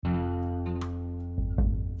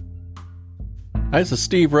Hi, this is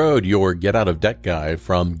Steve Rode, your Get Out of Debt guy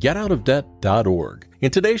from getoutofdebt.org.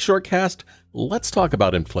 In today's shortcast, let's talk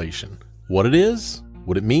about inflation, what it is,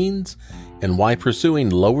 what it means, and why pursuing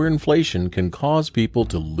lower inflation can cause people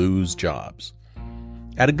to lose jobs.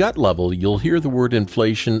 At a gut level, you'll hear the word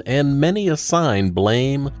inflation and many assign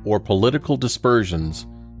blame or political dispersions.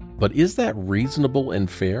 But is that reasonable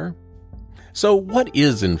and fair? So what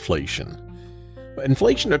is inflation?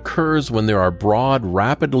 Inflation occurs when there are broad,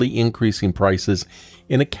 rapidly increasing prices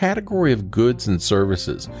in a category of goods and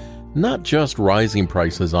services, not just rising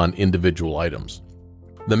prices on individual items.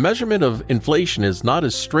 The measurement of inflation is not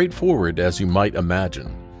as straightforward as you might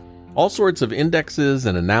imagine. All sorts of indexes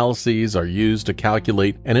and analyses are used to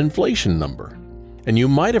calculate an inflation number, and you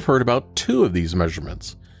might have heard about two of these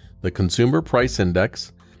measurements, the Consumer Price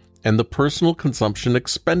Index and the Personal Consumption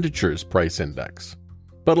Expenditures Price Index.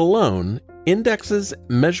 But alone, indexes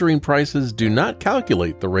measuring prices do not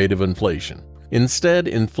calculate the rate of inflation. Instead,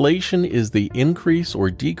 inflation is the increase or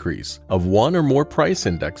decrease of one or more price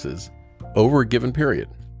indexes over a given period.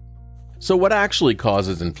 So what actually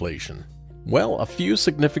causes inflation? Well, a few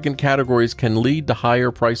significant categories can lead to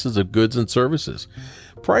higher prices of goods and services.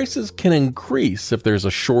 Prices can increase if there's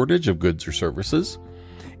a shortage of goods or services.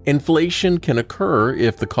 Inflation can occur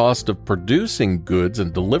if the cost of producing goods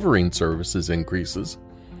and delivering services increases.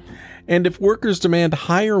 And if workers demand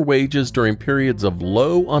higher wages during periods of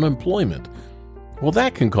low unemployment, well,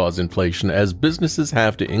 that can cause inflation as businesses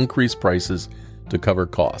have to increase prices to cover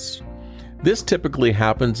costs. This typically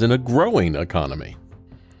happens in a growing economy.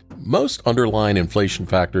 Most underlying inflation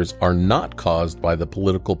factors are not caused by the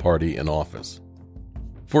political party in office.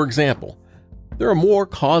 For example, there are more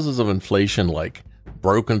causes of inflation like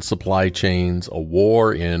broken supply chains, a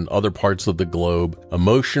war in other parts of the globe,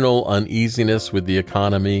 emotional uneasiness with the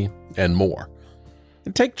economy, and more.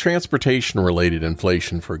 And take transportation-related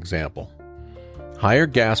inflation, for example. Higher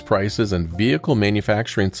gas prices and vehicle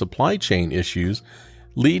manufacturing supply chain issues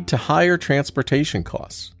lead to higher transportation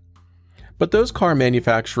costs. But those car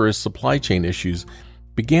manufacturers' supply chain issues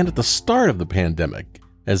began at the start of the pandemic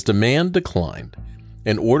as demand declined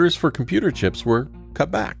and orders for computer chips were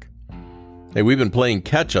cut back. Hey, we've been playing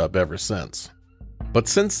catch-up ever since. But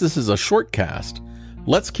since this is a shortcast,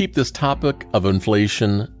 let's keep this topic of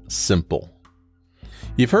inflation simple.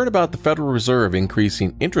 You've heard about the Federal Reserve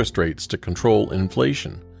increasing interest rates to control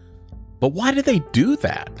inflation. But why do they do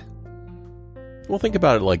that? Well, think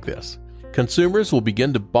about it like this. Consumers will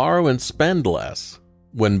begin to borrow and spend less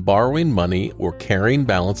when borrowing money or carrying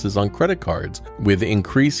balances on credit cards with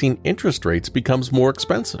increasing interest rates becomes more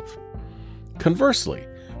expensive. Conversely,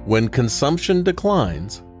 when consumption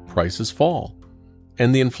declines, prices fall,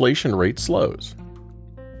 and the inflation rate slows.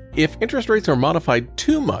 If interest rates are modified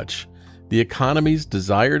too much, the economy's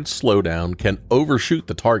desired slowdown can overshoot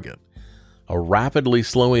the target. A rapidly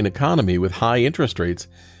slowing economy with high interest rates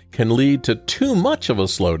can lead to too much of a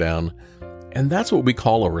slowdown, and that's what we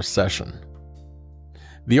call a recession.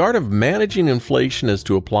 The art of managing inflation is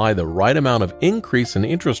to apply the right amount of increase in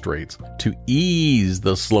interest rates to ease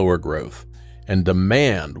the slower growth and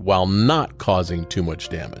demand while not causing too much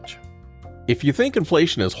damage. If you think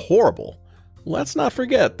inflation is horrible, let's not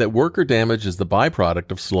forget that worker damage is the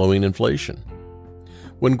byproduct of slowing inflation.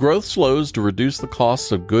 When growth slows to reduce the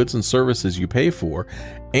costs of goods and services you pay for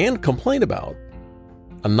and complain about,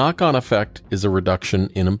 a knock-on effect is a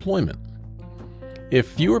reduction in employment. If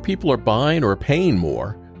fewer people are buying or paying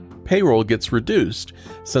more, payroll gets reduced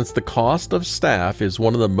since the cost of staff is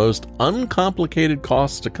one of the most uncomplicated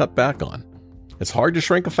costs to cut back on. It's hard to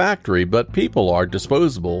shrink a factory, but people are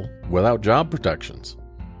disposable without job protections.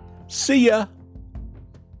 See ya!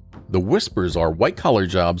 The whispers are white-collar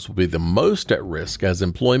jobs will be the most at risk as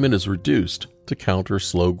employment is reduced to counter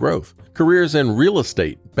slow growth. Careers in real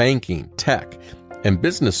estate, banking, tech, and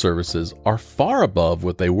business services are far above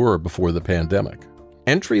what they were before the pandemic.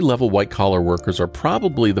 Entry-level white-collar workers are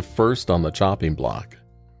probably the first on the chopping block.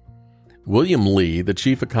 William Lee, the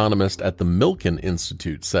chief economist at the Milken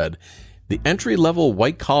Institute, said, "The entry-level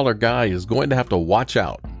white-collar guy is going to have to watch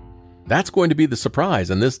out. That's going to be the surprise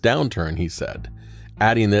in this downturn," he said,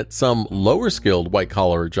 adding that some lower-skilled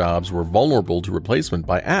white-collar jobs were vulnerable to replacement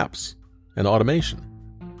by apps and automation.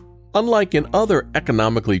 Unlike in other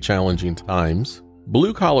economically challenging times,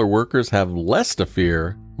 blue-collar workers have less to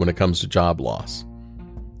fear when it comes to job loss.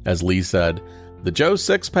 As Lee said, the Joe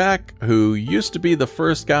Sixpack, who used to be the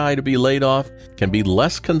first guy to be laid off, can be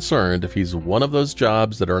less concerned if he's one of those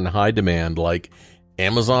jobs that are in high demand, like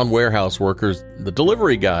Amazon warehouse workers, the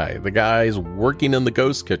delivery guy, the guys working in the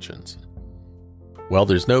ghost kitchens. Well,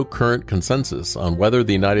 there's no current consensus on whether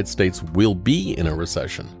the United States will be in a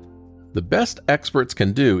recession. The best experts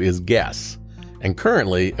can do is guess, And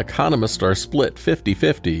currently, economists are split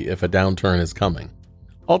 50-50 if a downturn is coming.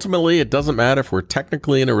 Ultimately, it doesn't matter if we're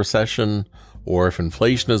technically in a recession or if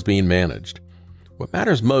inflation is being managed. What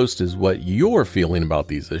matters most is what you're feeling about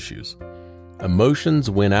these issues. Emotions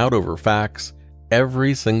win out over facts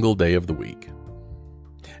every single day of the week.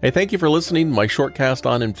 Hey, thank you for listening to my shortcast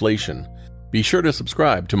on inflation. Be sure to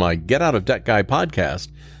subscribe to my Get Out of Debt Guy podcast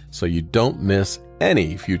so you don't miss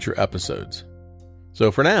any future episodes.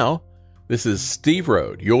 So for now, this is Steve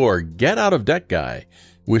Rode, your Get Out of Debt Guy,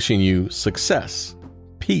 wishing you success,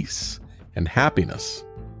 peace, and happiness.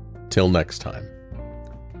 Till next time.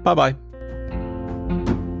 Bye-bye.